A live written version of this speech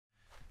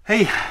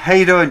Hey, how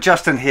you doing?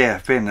 Justin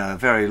here. Been a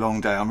very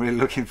long day. I'm really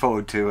looking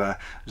forward to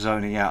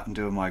zoning out and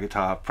doing my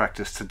guitar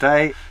practice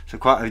today. So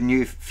quite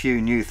a few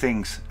new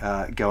things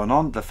going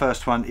on. The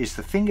first one is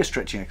the finger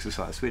stretching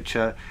exercise, which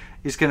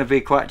is going to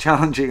be quite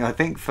challenging, I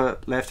think, for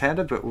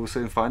left-handed, but we'll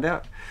soon find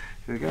out.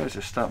 Here we go. Let's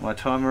just start my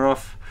timer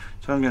off.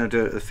 So I'm going to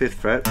do it at the 5th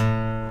fret.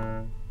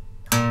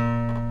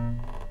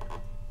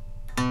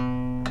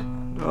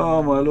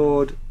 Oh my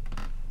lord.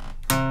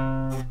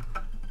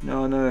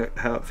 Now I know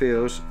how it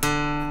feels.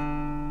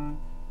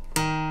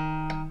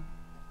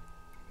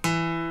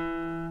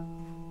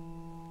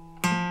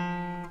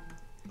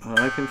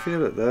 I can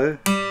feel it though.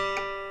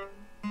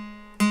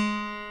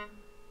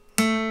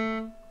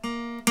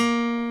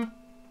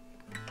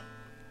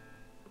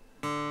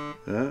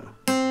 Yeah.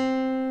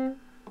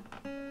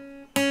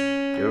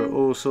 There are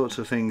all sorts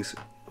of things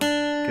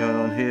going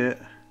on here.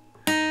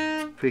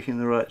 Picking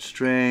the right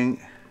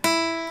string,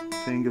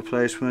 finger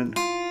placement.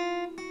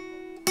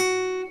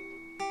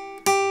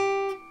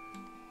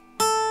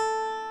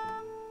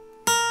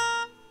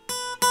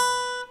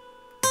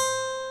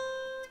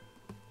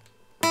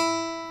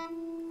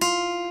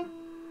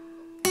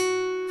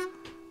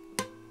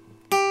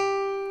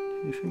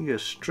 The finger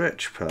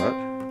stretch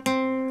part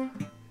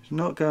is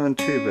not going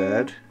too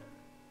bad.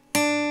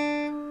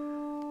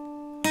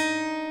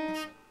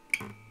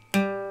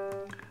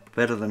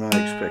 Better than I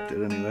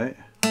expected anyway.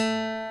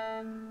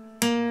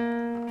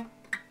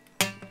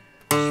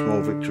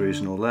 Small victories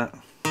and all that.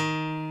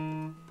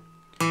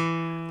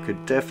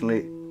 Could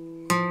definitely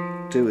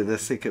do with a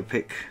thicker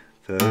pick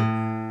though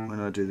when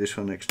I do this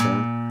one next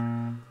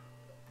time.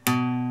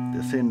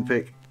 The thin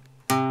pick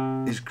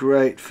is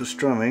great for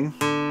strumming,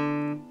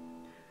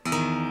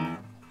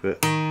 but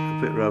a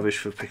bit rubbish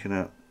for picking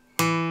out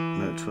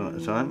notes one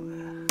at a time.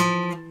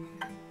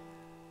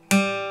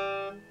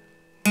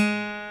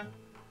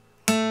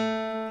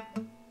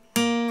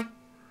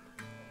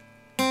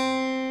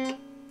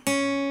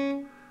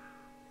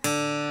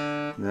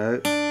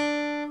 No.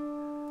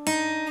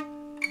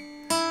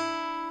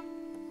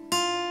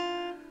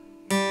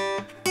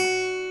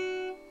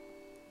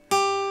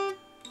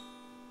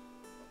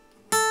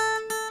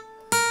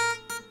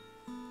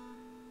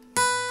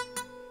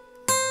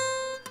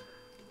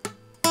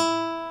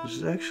 This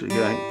is actually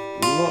going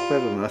a lot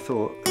better than I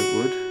thought it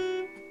would.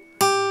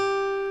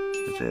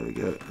 But there we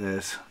go,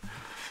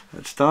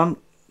 that's done.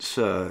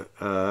 So,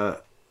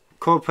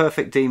 chord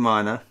perfect D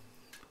minor.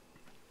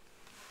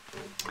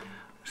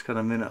 Just got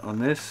a minute on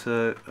this,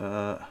 so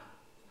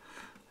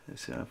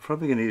let's see, I'm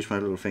probably going to use my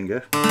little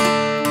finger.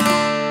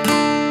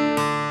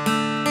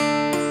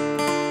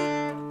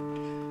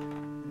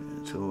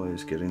 It's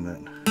always getting that.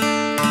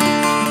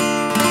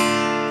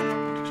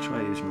 Just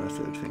try using my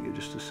 3rd finger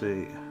just to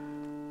see.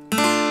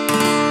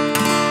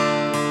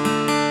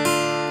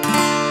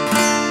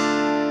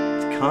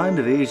 Kind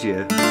of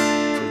easier with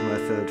my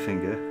 3rd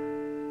finger,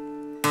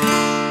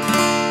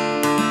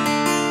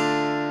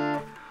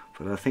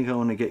 but I think I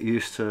want to get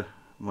used to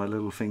my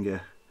little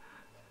finger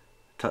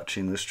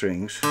touching the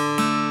strings.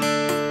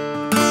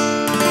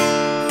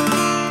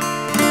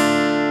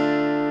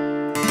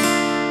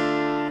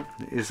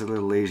 It is a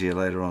little easier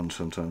later on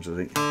sometimes, I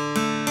think.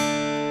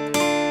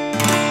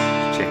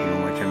 Just checking all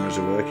my cameras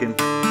are working.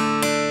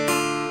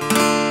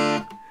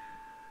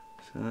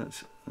 So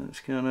that's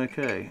going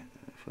okay.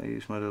 If I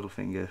use my little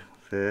finger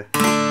there.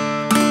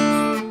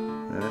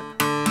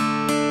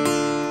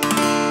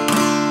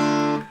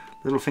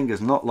 Little finger's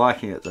not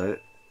liking it though.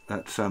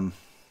 That's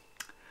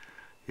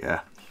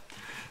yeah,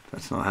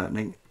 that's not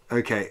happening.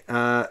 Okay,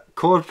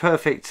 chord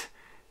perfect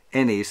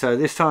any. So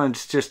this time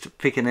it's just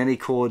picking any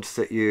chords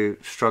that you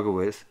struggle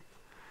with.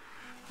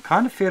 I'm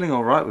kind of feeling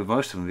alright with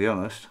most of them, to be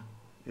honest.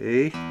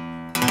 E,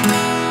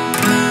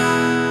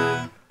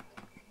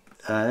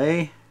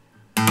 A,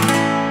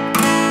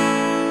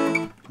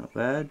 not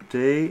bad,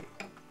 D,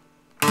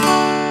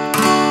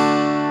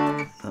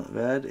 not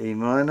bad, E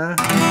minor,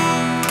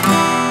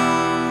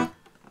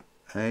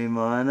 A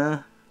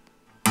minor,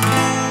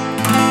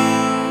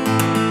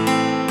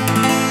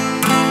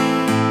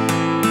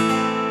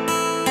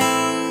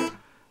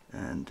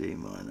 and D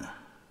minor.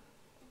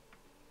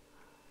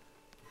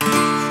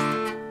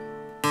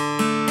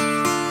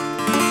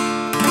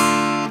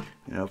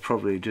 Yeah, I'll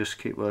probably just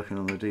keep working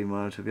on the D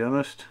minor, to be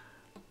honest.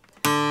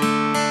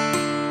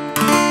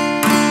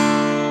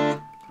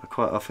 I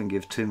quite often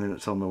give 2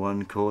 minutes on the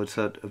one chord,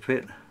 so a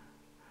bit.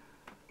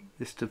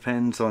 This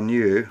depends on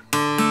you.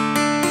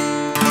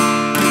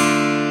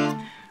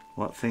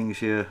 What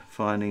things you're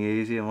finding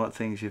easy and what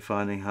things you're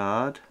finding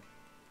hard.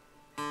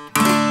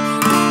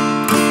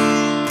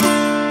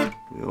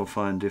 We all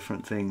find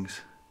different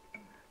things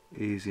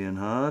easy and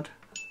hard.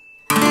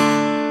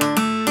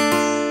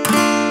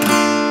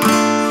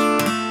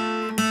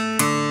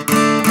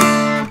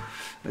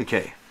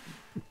 Okay,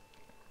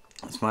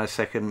 that's my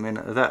 2nd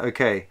minute of that.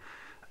 Okay,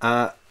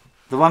 the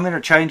 1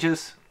 minute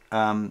changes.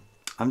 I'm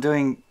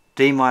doing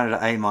D minor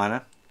to A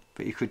minor,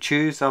 but you could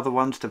choose other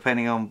ones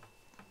depending on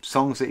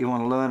songs that you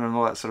want to learn and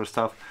all that sort of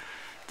stuff.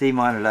 D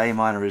minor to A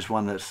minor is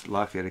one that's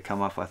likely to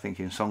come up, I think,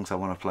 in songs I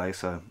want to play,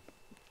 so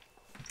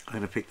I'm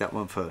going to pick that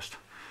one first.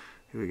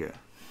 Here we go.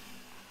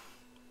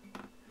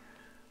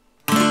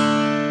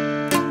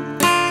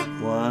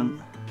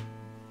 1,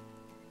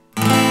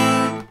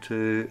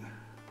 2,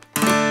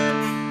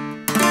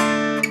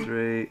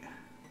 3,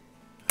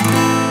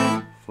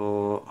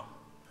 4,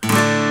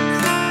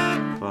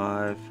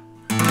 5,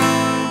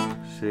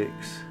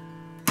 6,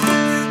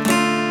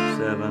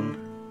 7,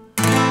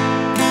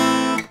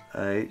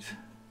 8,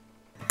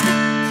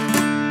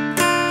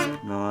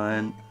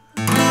 9,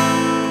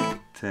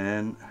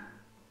 10,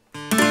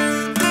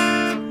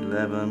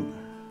 11,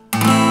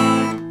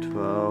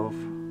 12,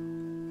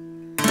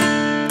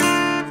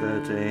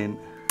 13,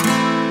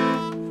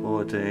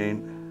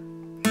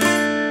 14,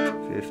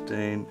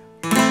 15,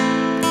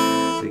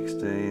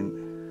 16,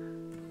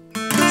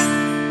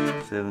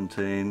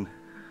 17,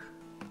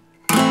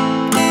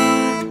 18,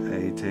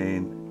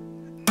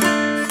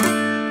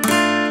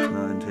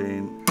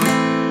 19,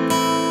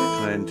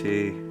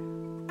 20.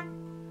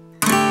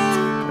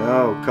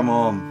 Oh, come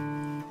on.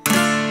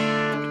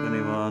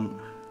 21,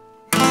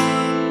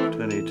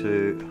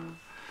 22.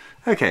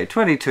 Okay,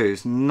 22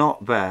 is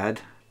not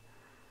bad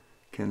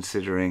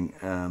considering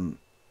I've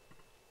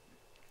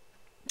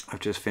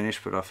just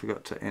finished, but I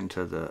forgot to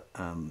enter the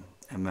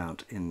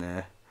amount in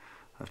there.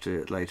 I have to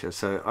do it later.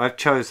 So I've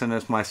chosen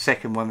as my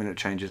second 1 minute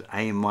changes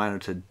A minor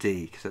to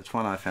D, because that's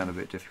one I found a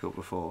bit difficult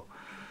before.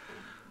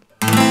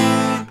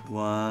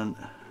 1,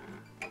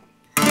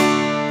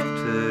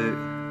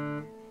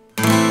 2,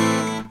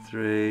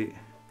 3,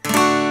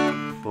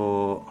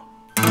 4,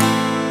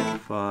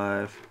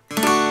 5,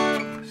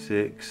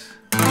 6,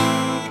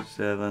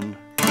 7,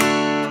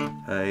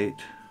 8,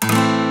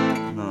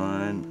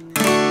 9,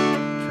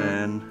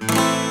 10,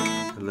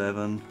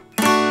 11,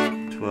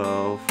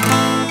 12,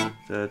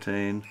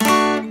 13,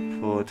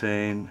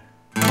 14,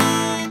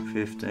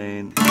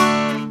 15,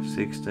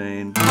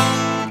 16,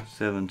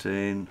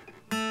 17,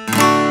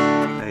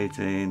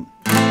 18,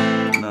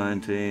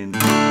 19,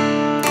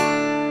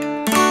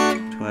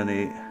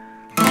 20,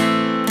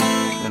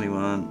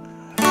 21,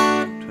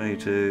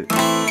 22,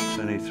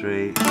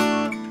 23,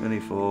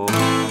 24,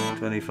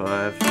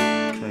 25,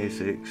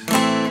 26,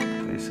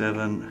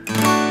 27,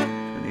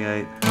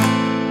 28,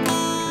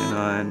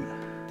 29,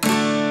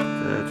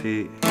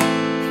 30,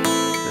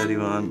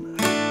 31,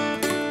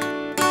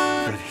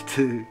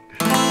 32,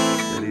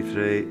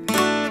 33,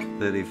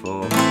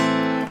 34,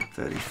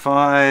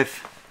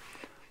 35.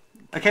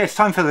 Okay, it's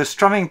time for the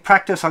strumming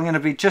practice. I'm going to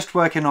be just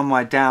working on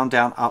my down,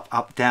 down, up,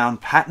 up, down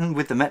pattern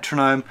with the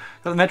metronome.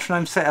 Got the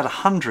metronome set at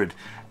 100.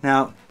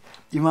 Now,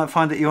 you might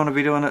find that you want to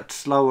be doing it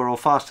slower or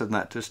faster than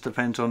that. Just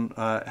depends on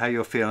how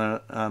you're feeling.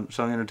 So I'm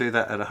going to do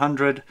that at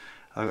 100.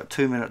 I've got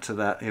 2 minutes of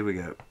that. Here we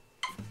go.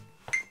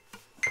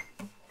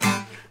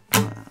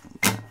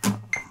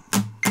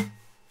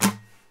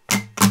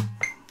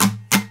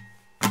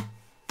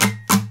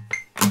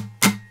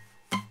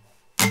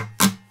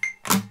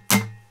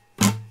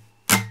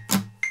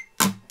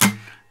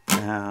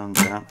 Down,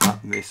 down,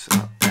 up, miss,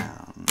 up,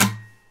 down.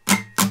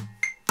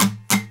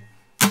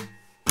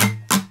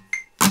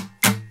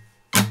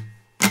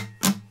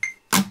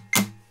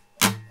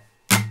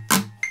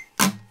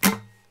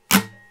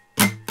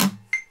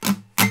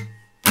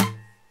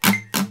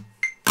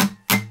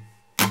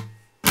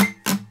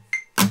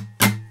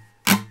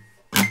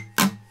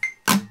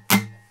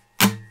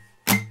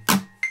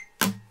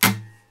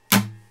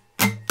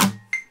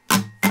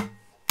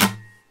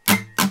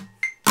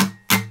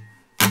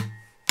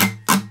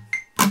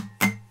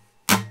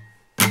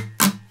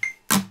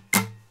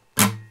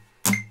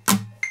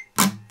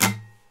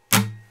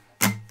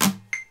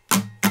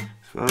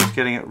 So I was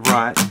getting it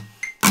right,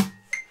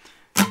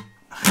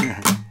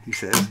 he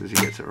says as he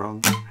gets it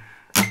wrong.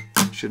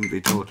 Shouldn't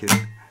be talking.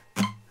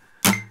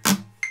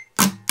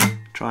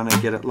 Trying to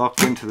get it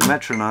locked into the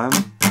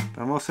metronome,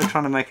 but I'm also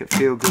trying to make it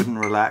feel good and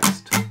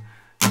relaxed.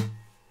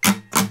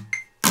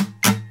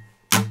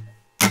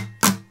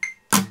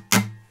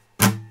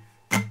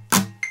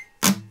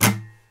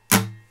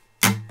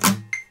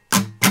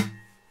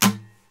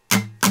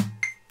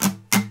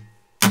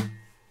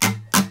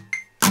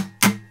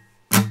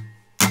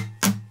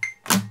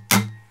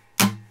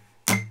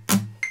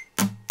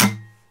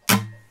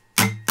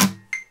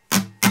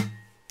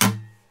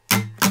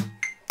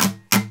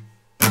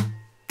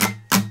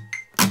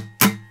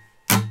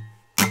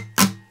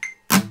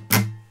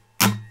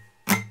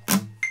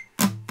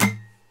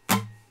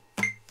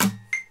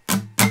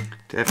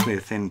 Definitely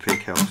a thin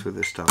pick helps with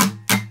this stuff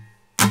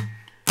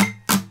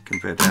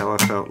compared to how I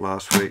felt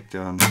last week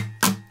doing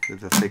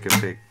with a thicker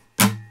pick.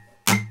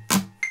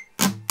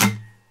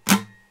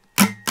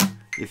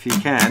 If you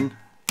can,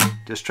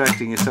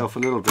 distracting yourself a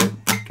little bit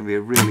can be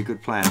a really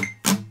good plan.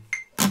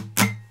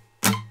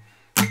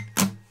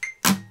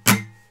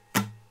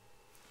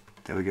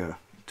 There we go,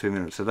 2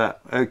 minutes of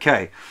that.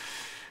 Okay,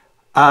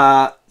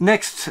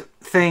 next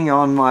thing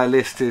on my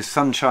list is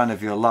Sunshine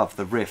of Your Love,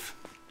 the riff.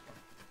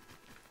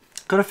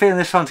 Got a feeling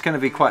this one's going to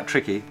be quite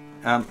tricky.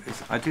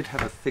 I did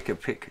have a thicker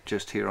pick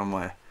just here on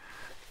my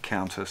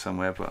counter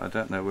somewhere, but I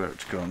don't know where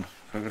it's gone.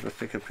 I've got a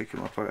thicker pick in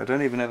my pocket. I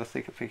don't even have a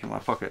thicker pick in my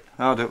pocket.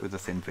 I'll do it with a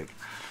thin pick.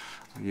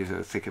 I'll use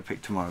a thicker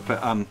pick tomorrow.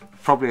 But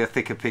probably a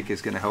thicker pick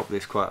is going to help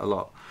this quite a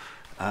lot.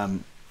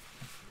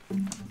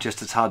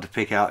 Just it's hard to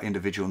pick out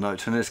individual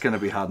notes, and it's going to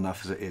be hard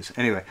enough as it is.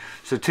 Anyway,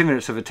 so 2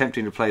 minutes of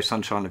attempting to play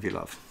Sunshine of Your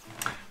Love.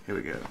 Here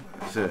we go.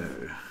 So...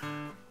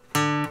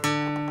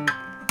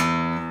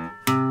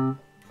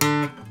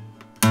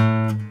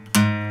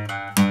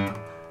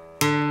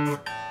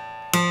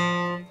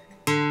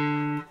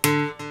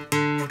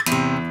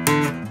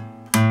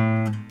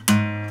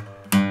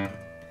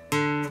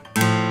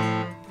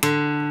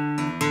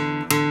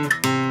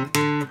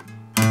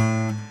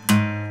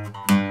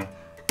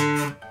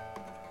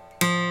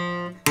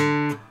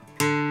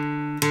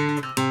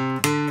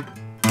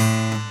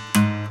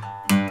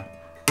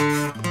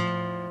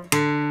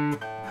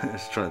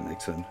 Let's try the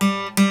next one.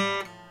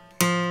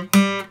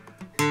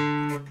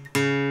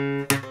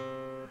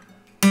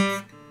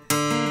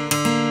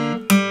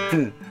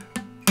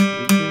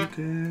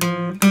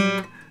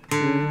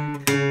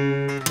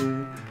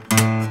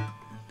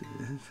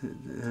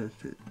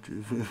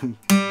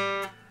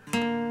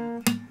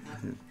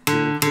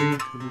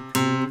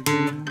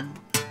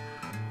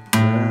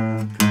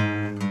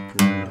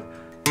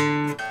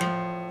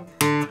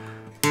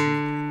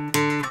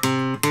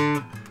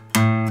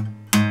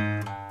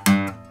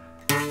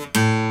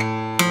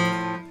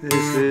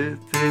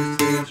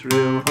 This is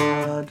real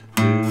hard,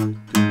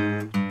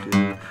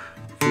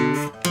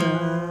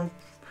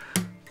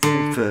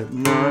 but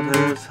not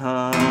as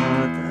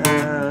hard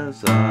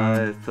as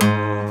I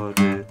thought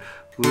it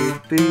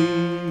would be,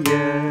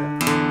 yeah.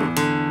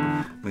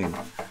 I mean,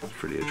 it's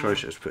pretty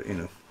atrocious, but you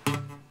know,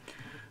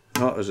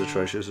 not as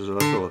atrocious as I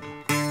thought.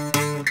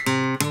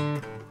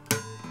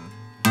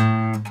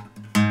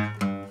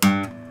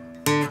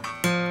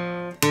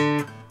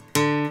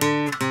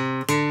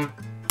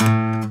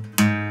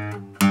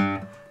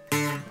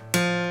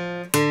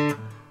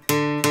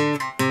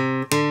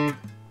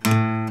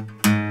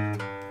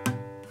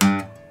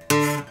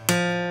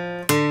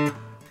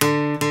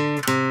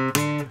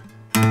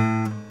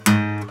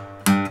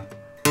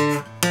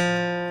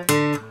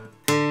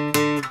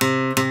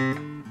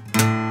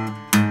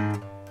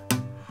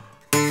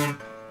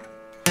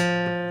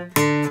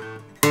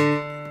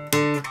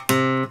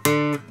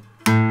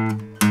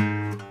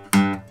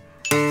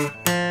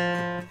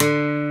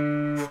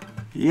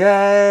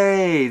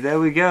 Yay! There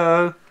we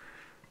go.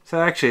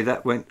 So actually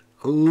that went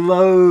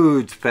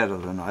loads better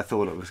than I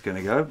thought it was going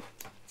to go.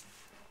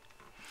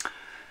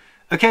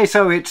 Okay,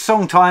 so it's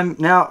song time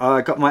now.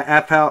 I got my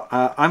app out.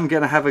 I'm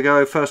going to have a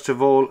go first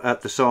of all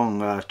at the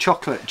song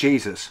Chocolate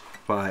Jesus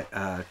by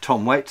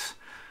Tom Waits.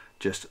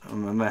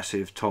 I'm a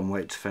massive Tom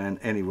Waits fan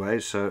anyway,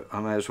 so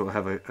I may as well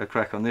have a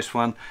crack on this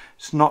one.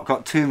 It's not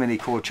got too many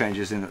chord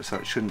changes in it, so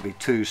it shouldn't be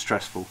too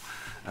stressful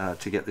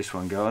to get this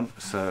one going.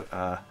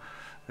 So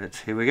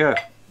here we go.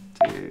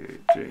 2,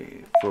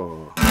 3,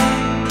 4.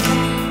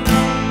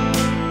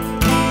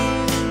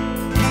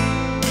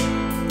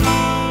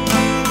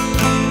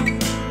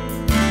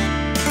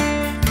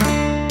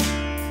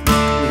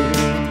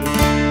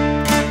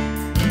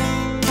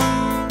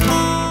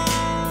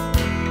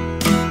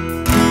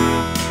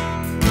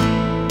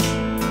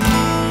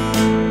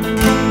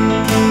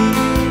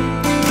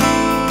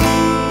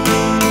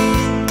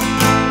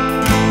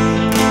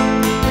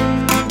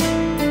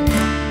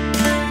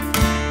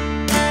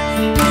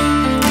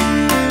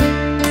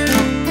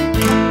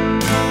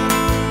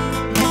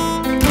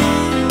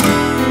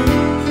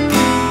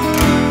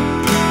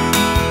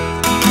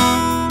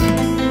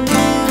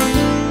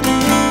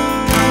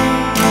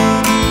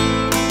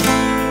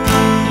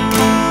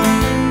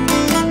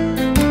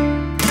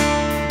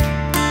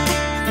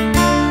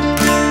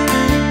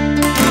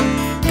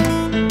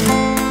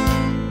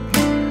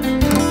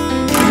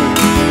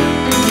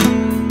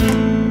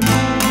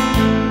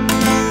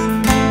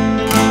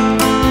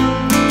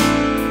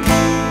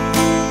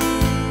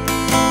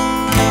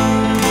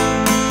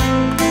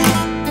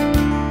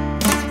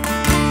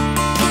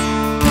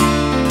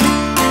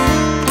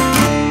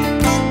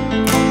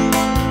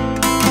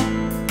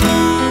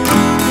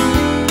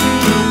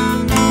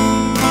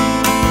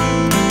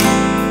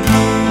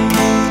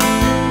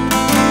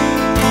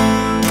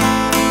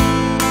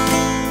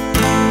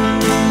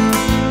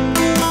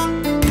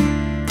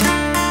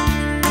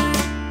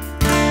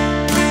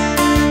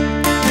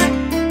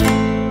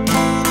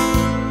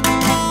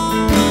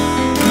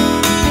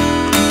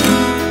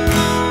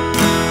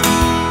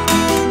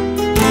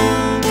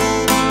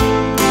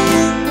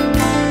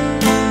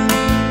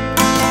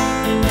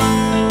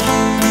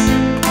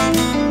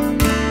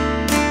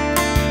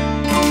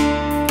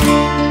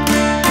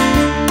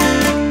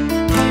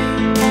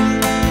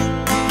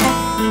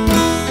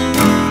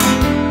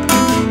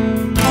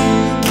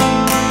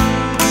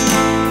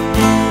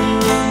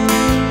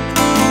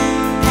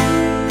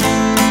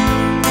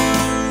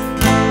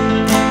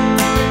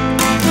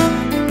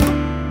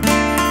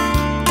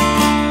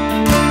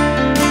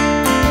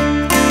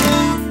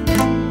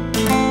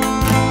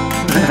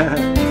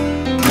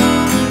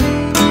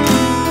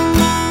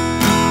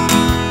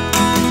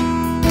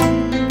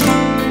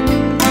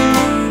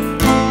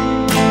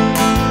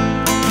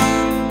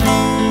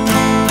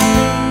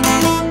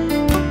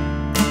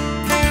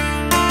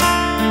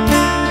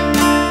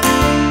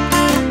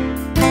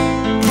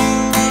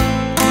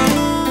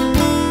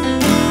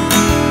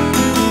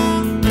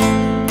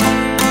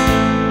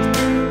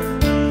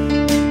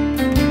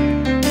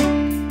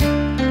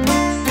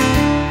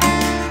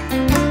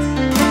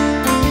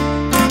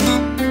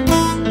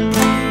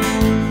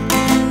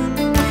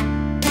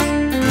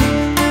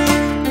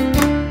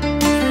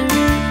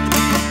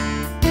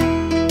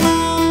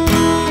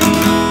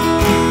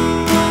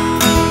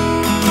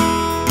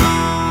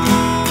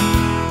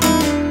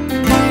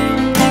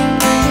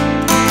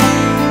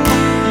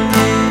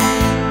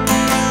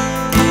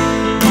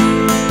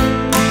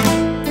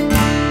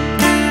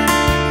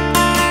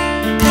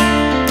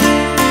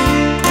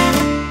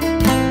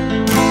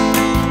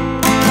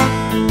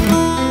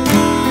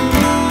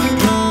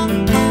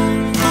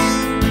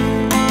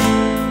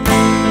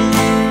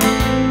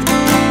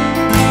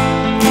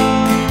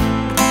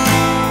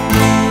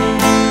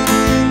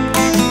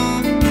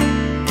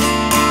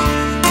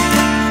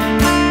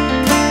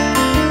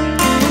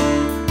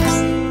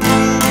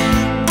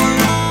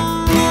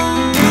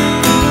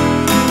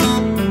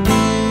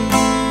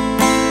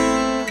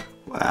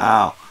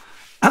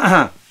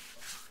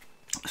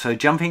 So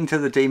jumping to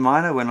the D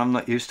minor when I'm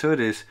not used to it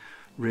is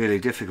really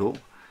difficult.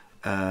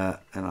 And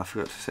I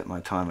forgot to set my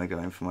timer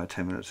going for my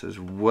 10 minutes as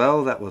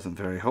well. That wasn't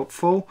very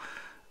helpful.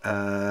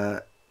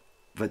 But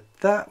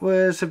that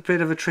was a bit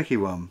of a tricky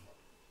one.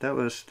 That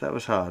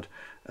was hard.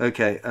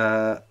 Okay,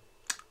 A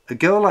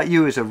Girl Like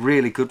You is a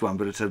really good one,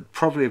 but it's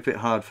probably a bit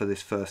hard for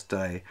this first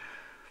day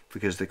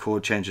because the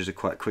chord changes are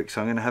quite quick.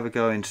 So I'm going to have a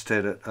go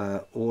instead at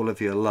All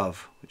of Your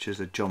Love, which is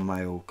a John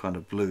Mayall kind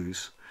of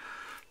blues,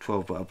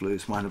 12-bar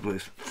blues, minor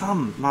blues.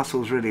 Thumb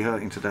muscle's really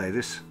hurting today.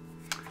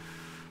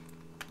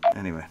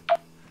 Anyway,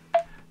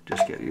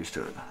 just get used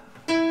to it.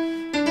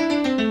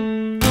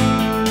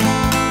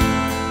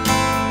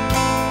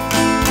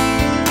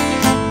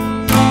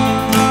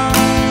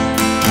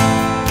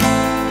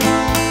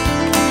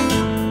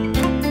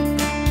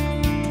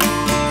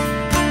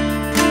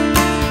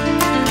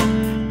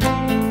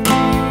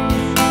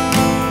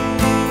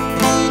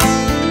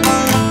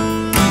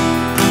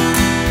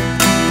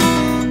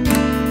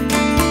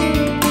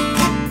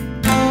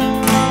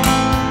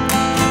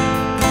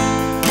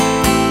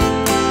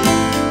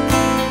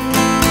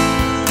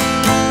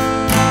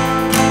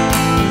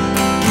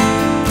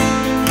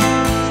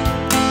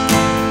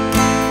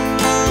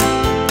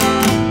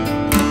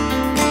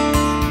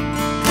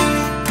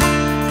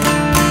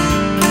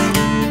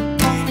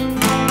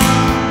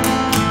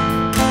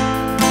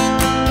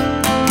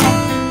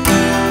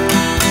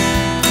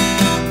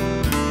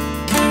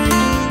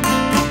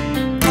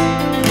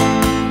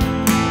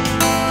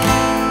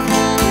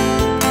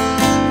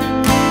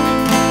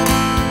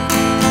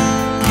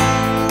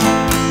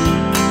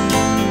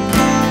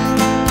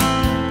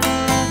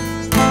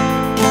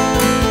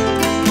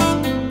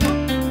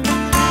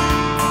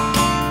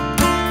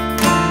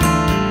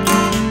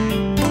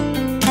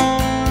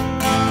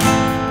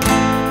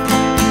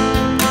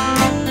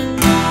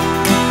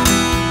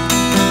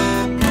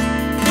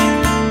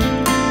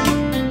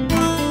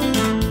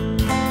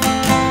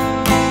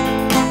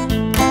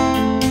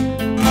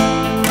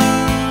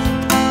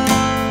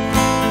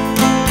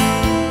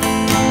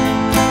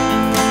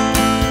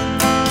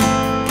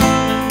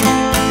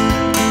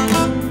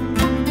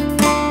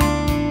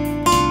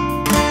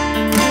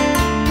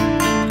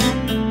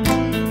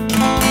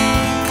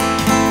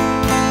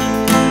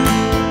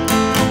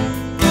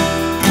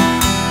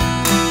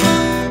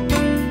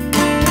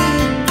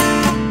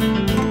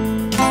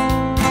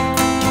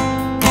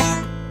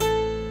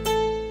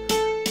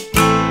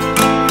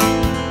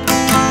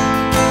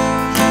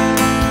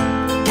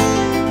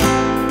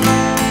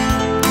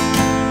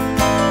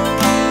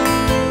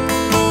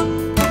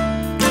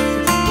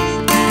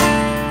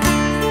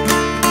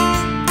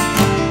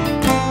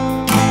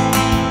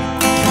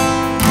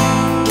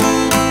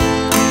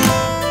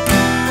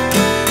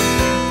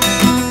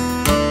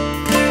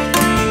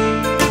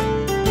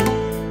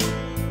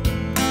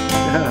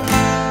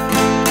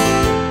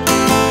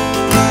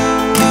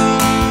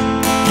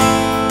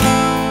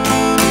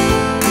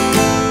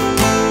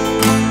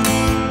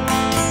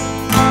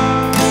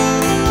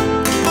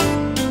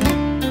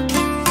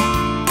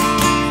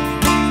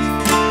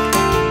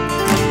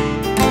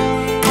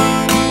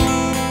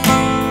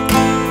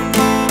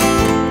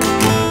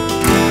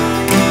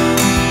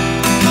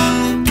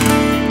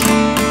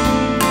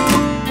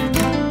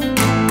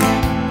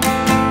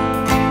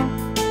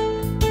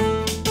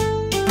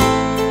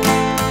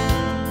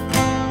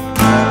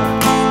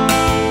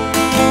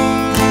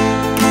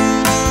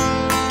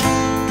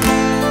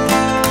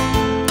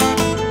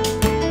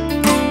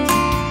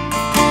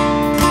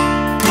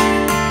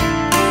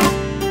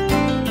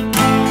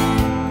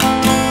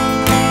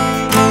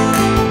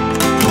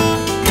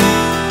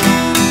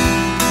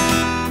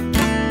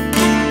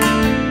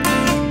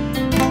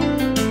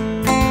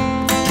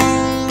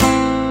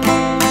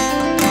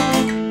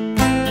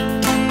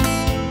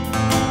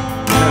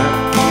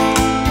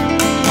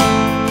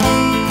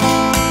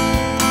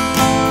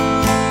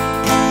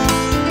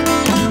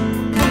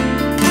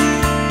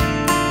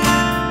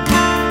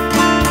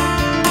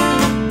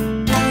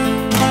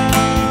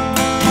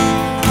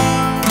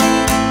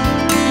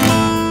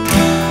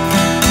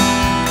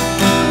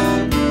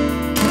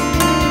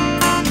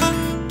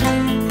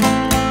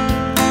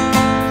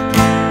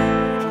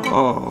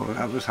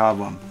 was a hard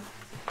one.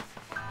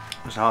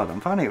 It was hard.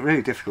 I'm finding it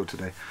really difficult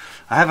today.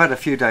 I have had a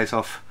few days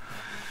off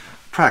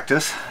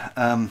practice,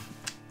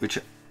 which,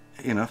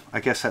 you know, I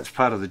guess that's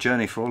part of the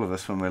journey for all of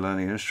us when we're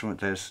learning an instrument.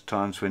 There's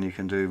times when you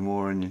can do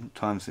more and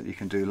times that you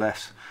can do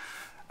less.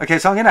 Okay,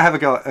 so I'm going to have a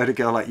go at A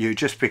Girl Like You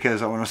just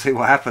because I want to see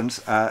what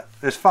happens.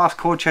 There's fast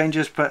chord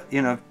changes, but,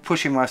 you know,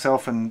 pushing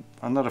myself, and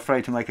I'm not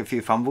afraid to make a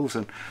few fumbles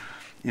and,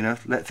 you know,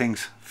 let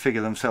things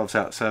figure themselves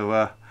out. So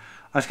I'm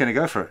just going to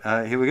go for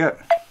it. Here we go.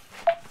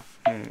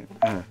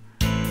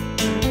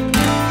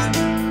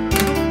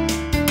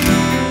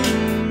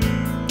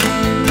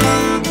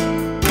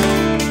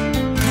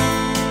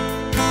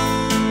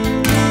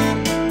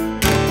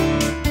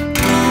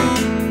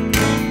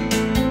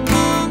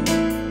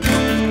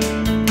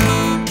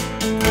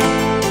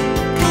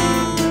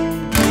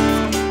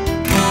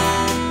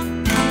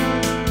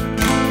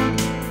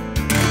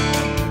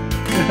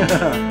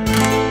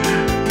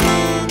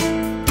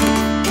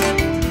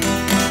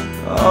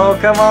 Oh,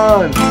 come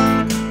on!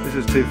 This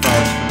is too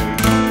fast for me.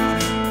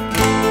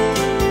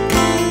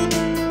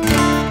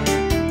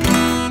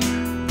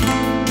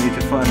 I need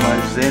to find my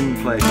Zen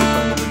place if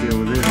I'm going to deal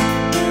with this.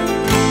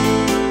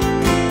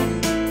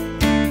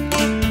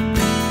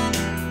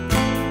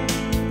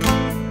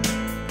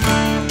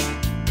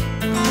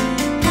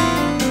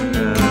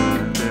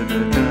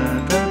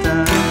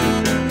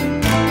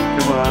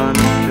 Come on,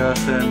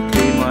 Justin. D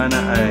minor,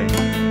 A.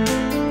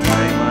 A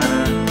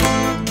minor.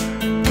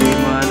 D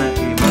minor,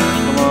 E minor.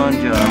 Come on,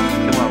 Just.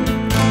 Come on.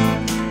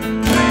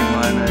 A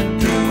minor,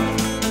 D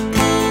minor.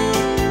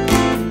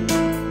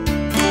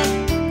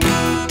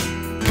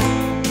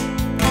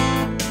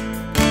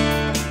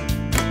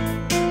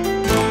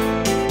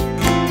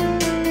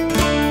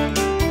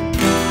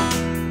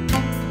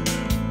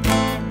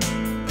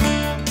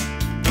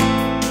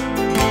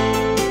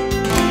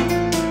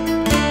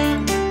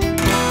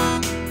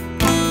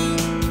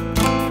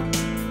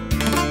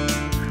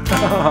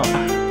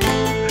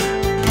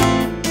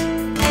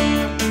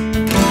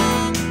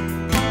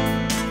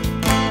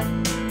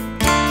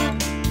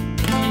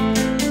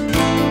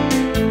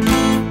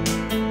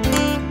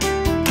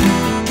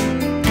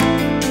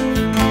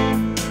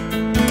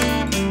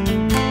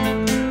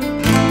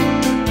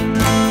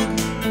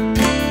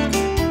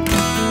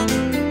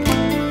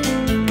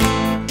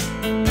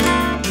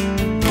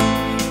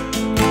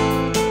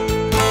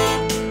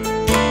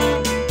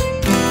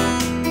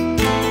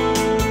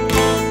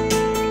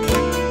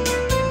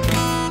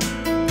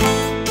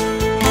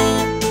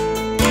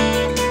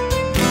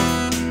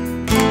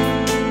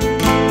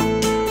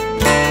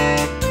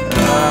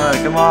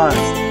 Come on.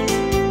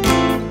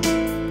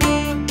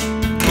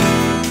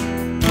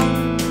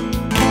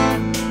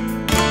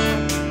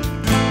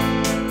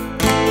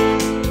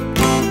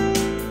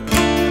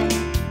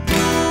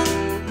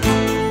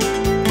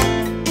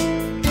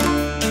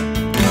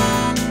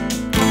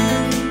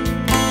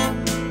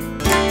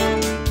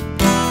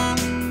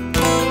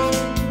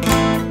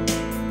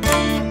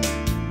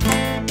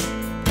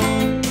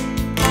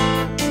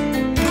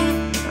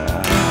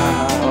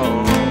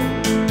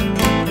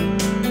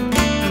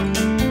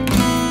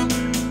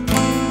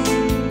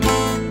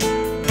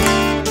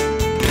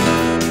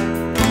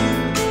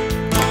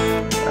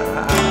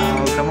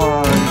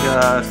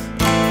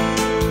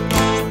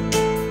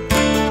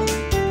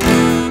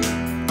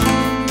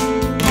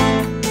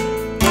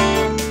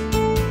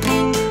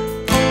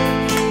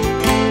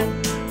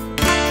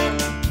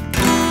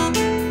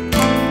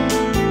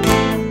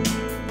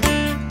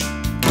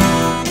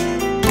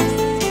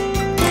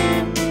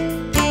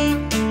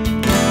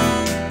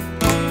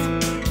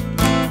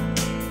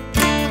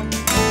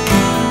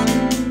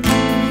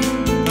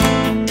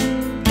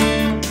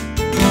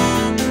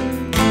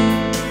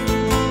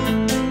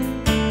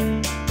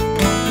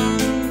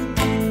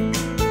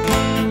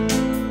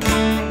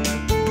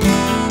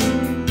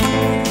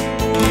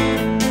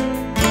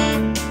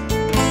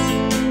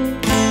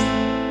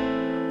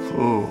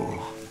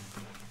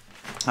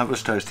 That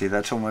was toasty.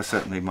 That's almost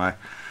certainly my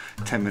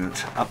 10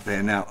 minutes up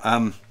there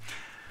now.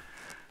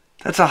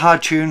 That's a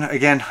hard tune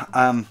again.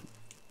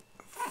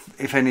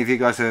 If any of you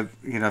guys are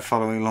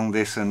following along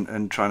this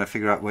and trying to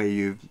figure out where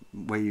you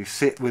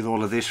sit with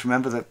all of this,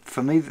 remember that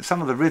for me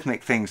some of the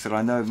rhythmic things that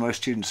I know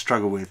most students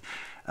struggle with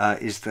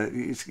is that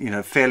it's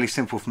fairly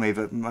simple for me,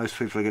 but most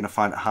people are going to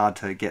find it hard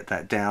to get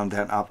that down,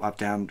 down, up,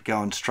 down,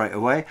 going straight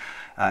away.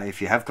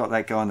 If you have got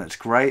that going, that's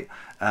great.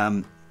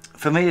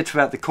 For me, it's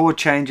about the chord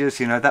changes.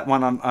 That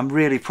one I'm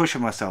really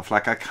pushing myself.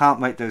 Like, I can't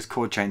make those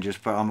chord changes,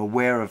 but I'm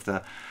aware of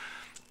the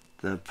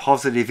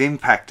positive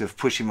impact of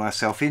pushing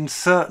myself in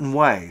certain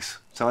ways.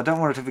 So I don't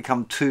want it to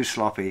become too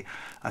sloppy.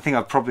 I think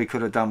I probably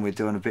could have done with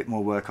doing a bit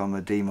more work on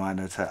the D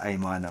minor to A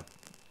minor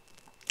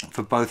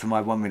for both of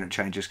my 1 minute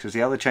changes, because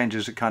the other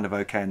changes are kind of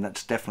okay, and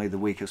that's definitely the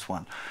weakest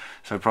one.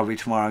 So probably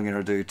tomorrow I'm going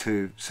to do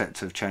 2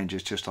 sets of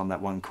changes just on that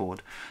one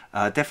chord.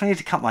 Definitely need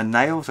to cut my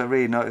nails. I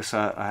really notice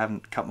I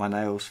haven't cut my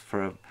nails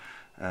for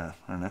I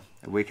don't know,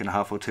 a week and a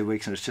half or 2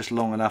 weeks, and it's just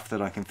long enough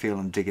that I can feel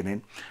them digging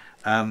in.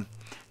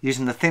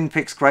 Using the thin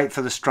pick's great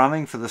for the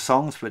strumming, for the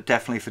songs, but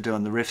definitely for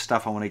doing the riff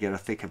stuff I want to get a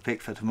thicker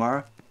pick for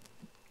tomorrow.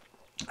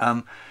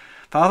 But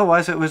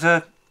otherwise it was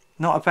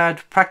not a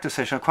bad practice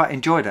session. I quite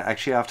enjoyed it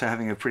actually, after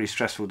having a pretty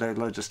stressful day,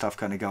 loads of stuff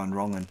kind of going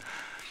wrong, and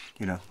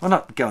well,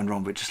 not going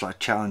wrong, but just like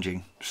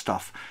challenging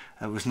stuff.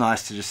 It was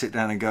nice to just sit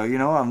down and go,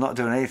 I'm not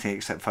doing anything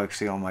except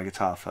focusing on my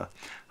guitar for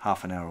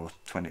half an hour or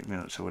 20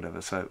 minutes or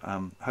whatever. So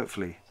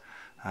hopefully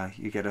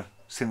you get a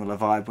similar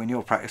vibe when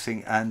you're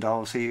practicing, and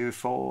I'll see you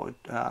for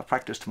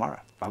practice tomorrow.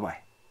 Bye bye.